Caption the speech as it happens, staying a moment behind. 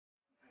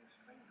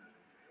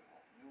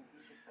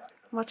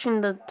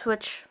watching the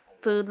Twitch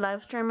food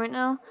live stream right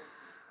now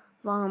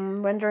while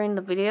I'm rendering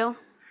the video.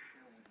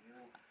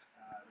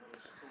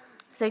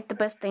 It's like the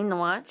best thing to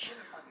watch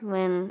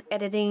when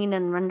editing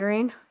and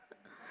rendering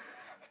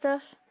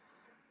stuff.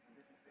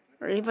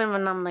 Or even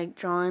when I'm like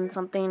drawing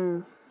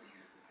something,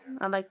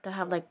 I like to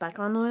have like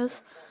background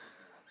noise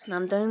when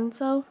I'm doing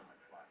so.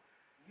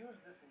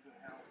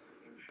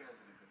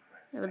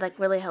 It like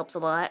really helps a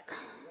lot.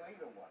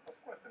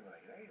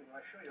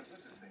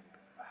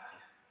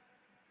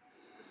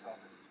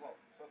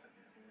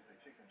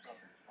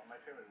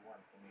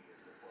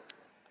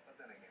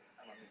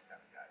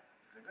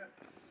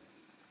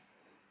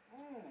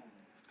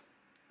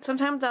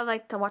 Sometimes I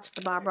like to watch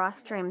the Bob Ross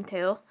stream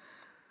too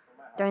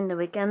during the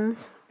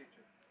weekends.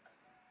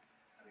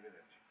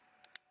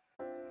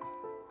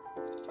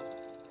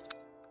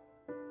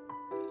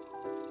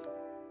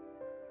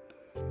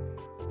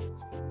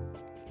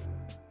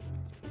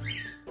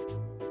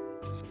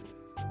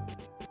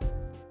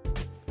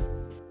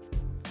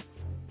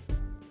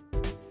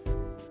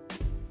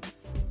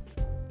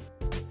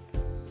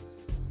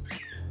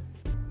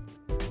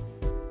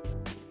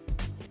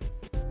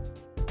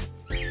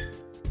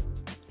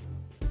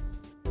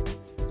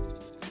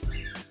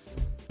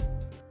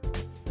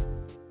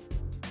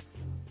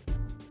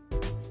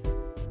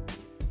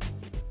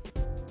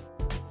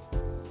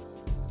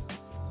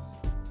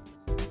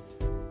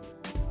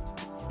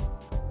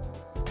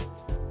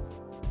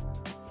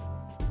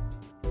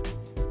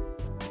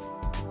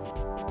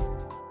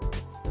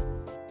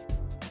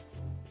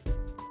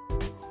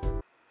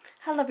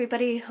 Hello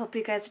everybody, hope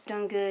you guys are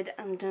doing good.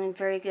 I'm doing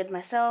very good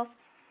myself.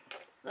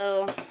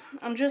 So,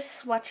 I'm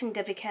just watching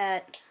Debbie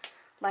Cat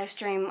live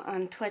stream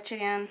on Twitch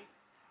again.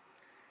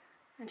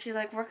 And she's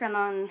like working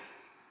on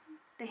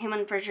the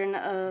human version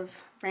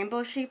of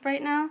Rainbow Sheep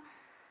right now.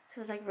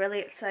 So it's like really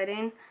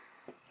exciting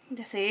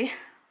to see.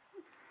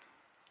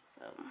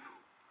 So,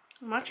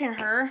 I'm watching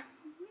her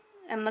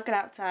and looking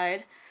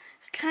outside.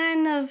 It's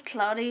kind of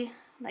cloudy,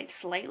 like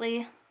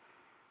slightly.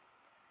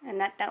 And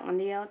not that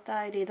windy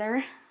outside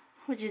either.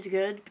 Which is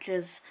good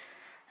because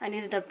I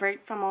needed a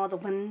break from all the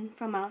wind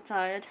from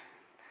outside.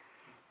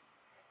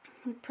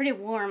 It's pretty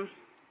warm.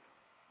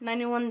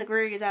 91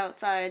 degrees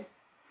outside.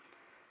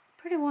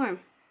 Pretty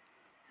warm.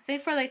 I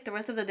think for like the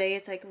rest of the day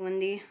it's like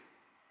windy.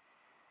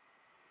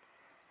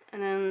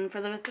 And then for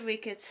the rest of the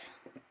week it's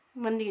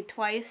windy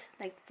twice,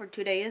 like for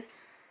 2 days.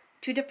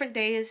 2 different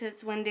days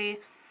it's windy.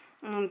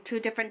 2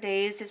 different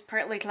days it's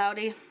partly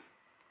cloudy.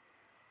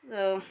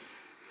 So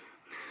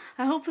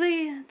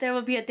hopefully there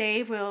will be a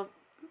day where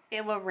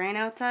it will rain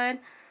outside,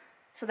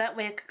 so that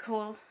way it could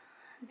cool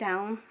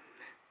down.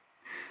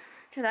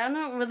 Because I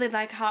don't really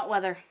like hot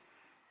weather.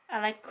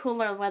 I like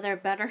cooler weather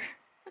better.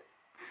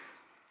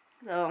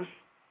 So,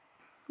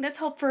 let's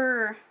hope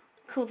for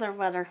cooler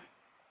weather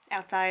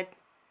outside.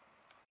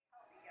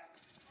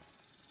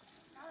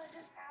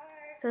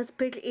 Those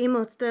big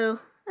emotes though.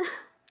 I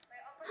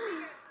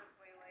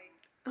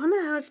don't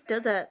know how she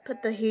does that.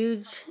 Put the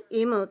huge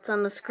emotes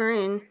on the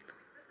screen.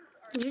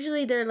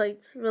 Usually they're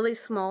like really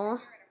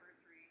small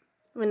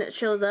when it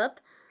shows up,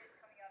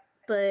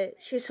 but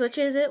she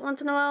switches it once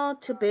in a while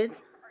to big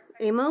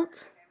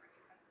emotes.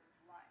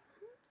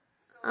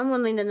 I'm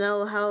wanting to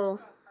know how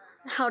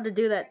to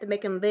do that to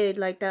make them big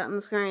like that on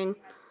the screen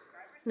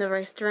whenever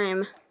I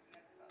stream,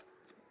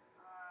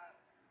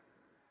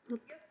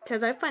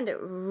 because I find it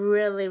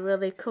really,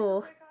 really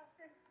cool.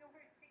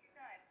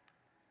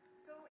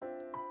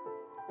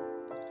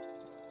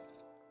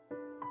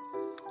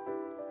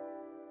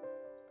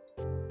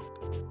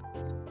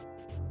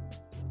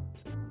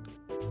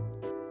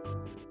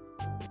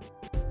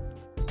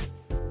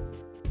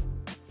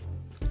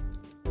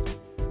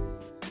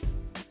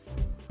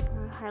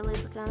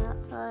 Harley's looking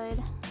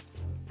outside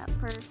at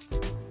first.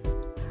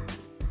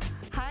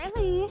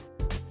 Harley!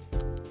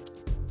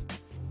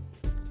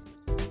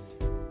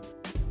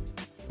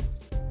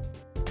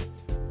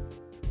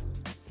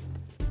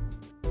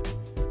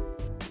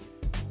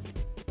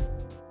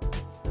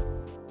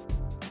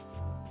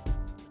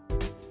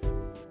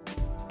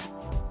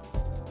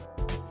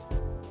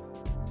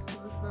 So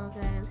this little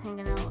guy is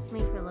hanging out with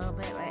me for a little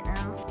bit right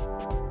now.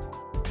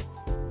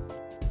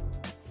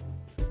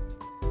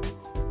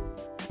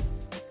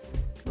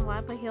 Why?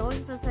 But he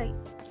always does like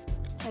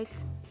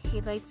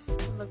he likes to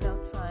look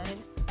outside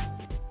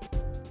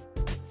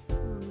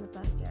in the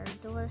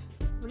backyard door.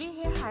 What do you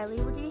hear, Harley?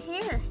 What do you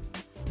hear?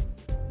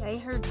 Yeah, I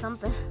heard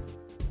something.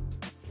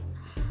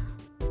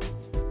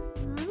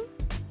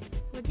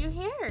 What do you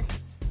hear?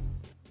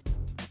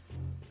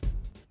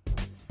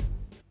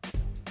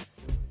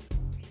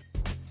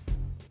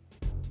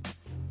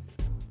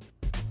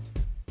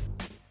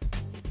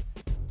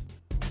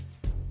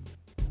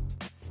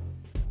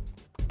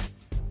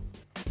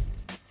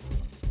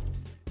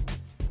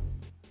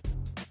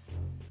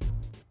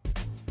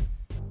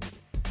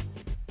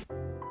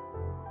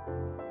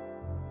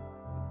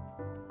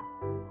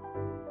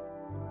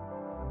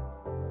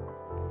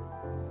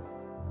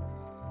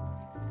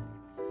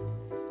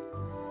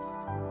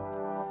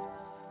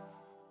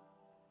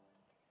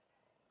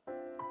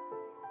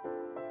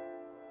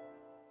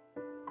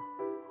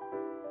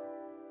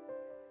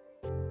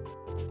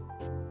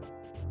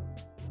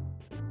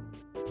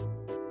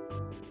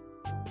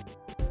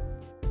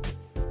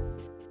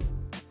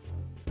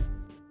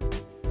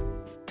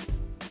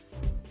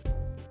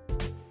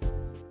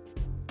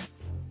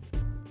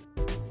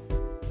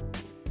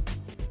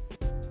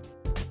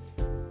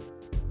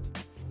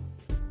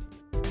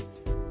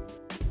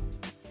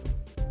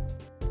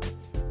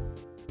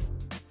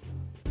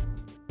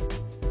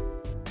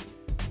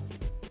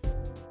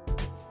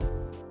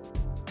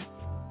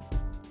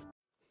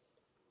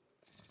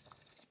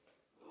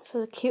 It's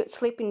a cute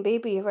sleeping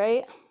baby,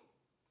 right?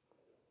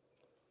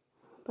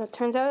 But it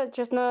turns out it's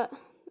just not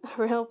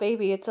a real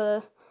baby. It's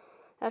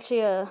actually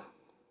a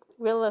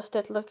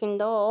realistic looking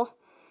doll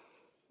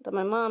that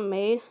my mom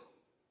made.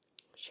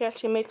 She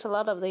actually makes a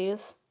lot of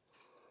these.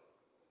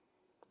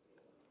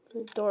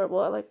 It's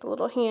adorable. I like the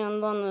little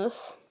hand on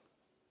this.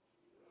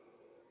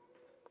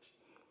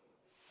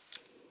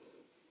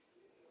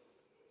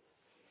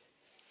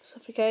 So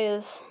if you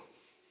guys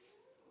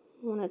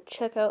want to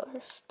check out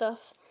her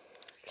stuff,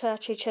 to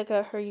actually check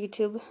out her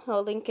YouTube,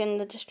 I'll link in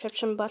the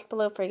description box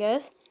below for you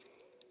guys.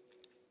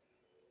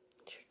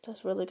 She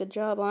does a really good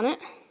job on it.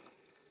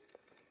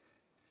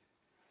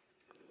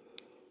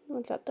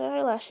 We got the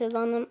eyelashes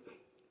on them.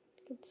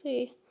 You can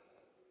see.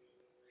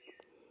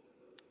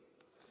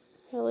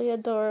 Really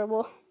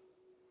adorable.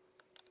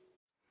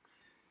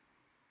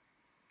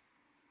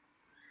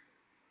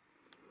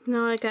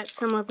 Now I got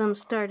some of them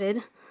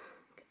started.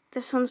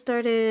 This one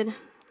started,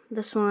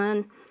 this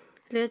one.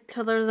 I did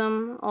color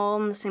them all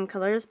in the same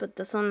colors, but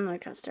this one I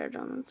got started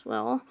on as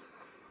well.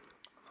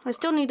 I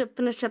still need to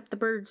finish up the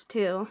birds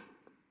too.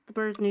 The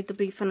birds need to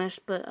be finished,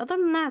 but other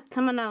than that, it's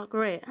coming out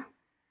great.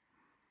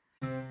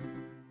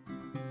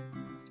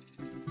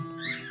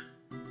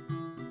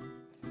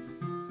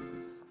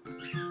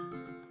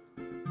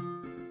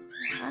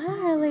 Hi,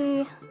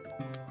 Harley.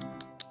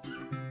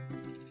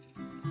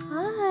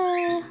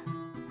 Hi.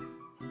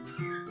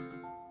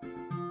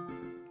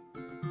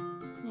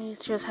 He's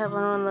just having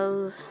one of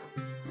those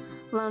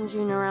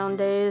lounging around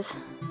days,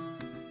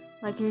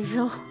 like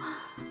usual.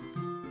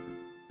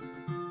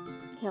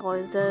 He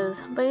always does,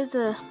 but he's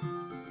a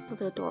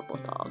really adorable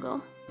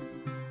doggo.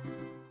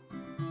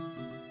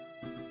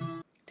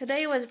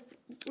 Today was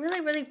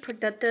really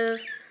productive.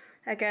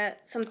 I got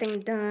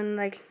something done,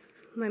 like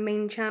my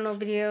main channel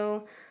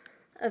video,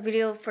 a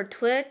video for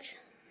Twitch,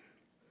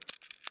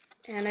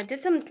 and I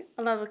did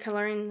a lot of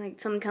coloring,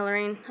 like some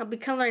coloring. I'll be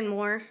coloring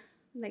more,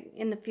 like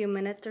in a few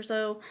minutes or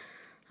so.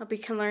 I'll be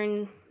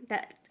coloring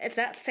that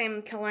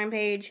same coloring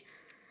page.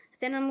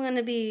 Then I'm going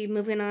to be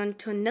moving on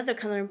to another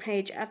coloring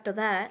page after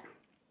that,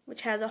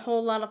 which has a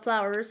whole lot of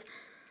flowers.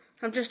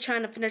 I'm just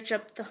trying to finish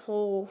up the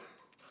whole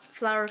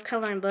flower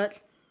coloring book.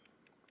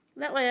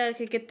 That way I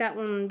could get that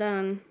one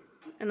done.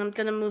 And I'm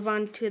going to move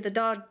on to the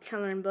dog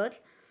coloring book.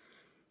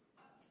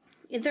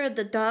 Either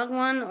the dog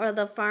one or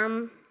the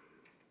farm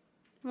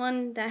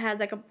one that has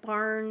like a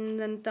barn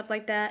and stuff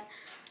like that.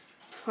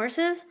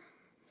 Horses.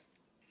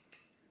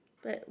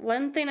 But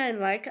one thing I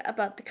like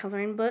about the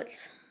coloring books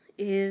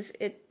is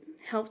it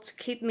helps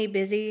keep me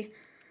busy,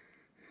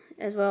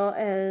 as well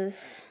as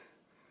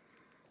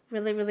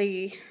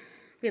really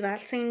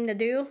relaxing to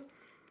do.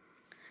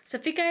 So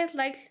if you guys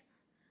like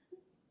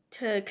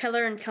to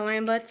color in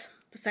coloring books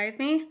besides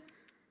me,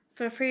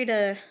 feel free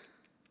to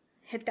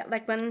hit that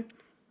like button,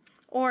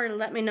 or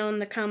let me know in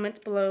the comments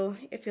below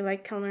if you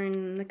like coloring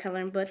in the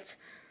coloring books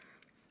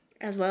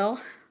as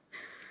well,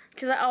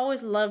 because I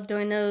always love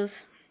doing those.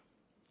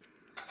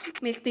 It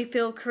makes me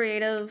feel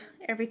creative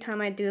every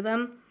time I do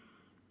them.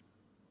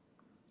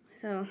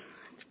 So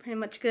it's pretty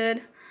much good.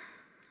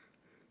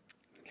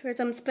 Of course,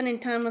 I'm spending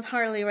time with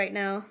Harley right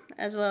now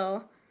as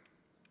well,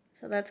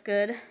 so that's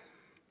good.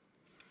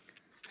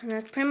 And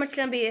that's pretty much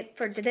gonna be it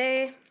for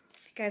today.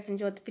 If you guys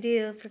enjoyed the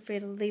video, feel free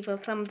to leave a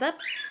thumbs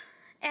up.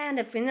 And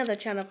if you're new to the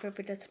channel, feel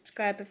free to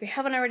subscribe if you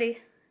haven't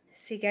already.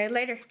 See you guys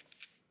later.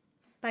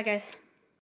 Bye guys.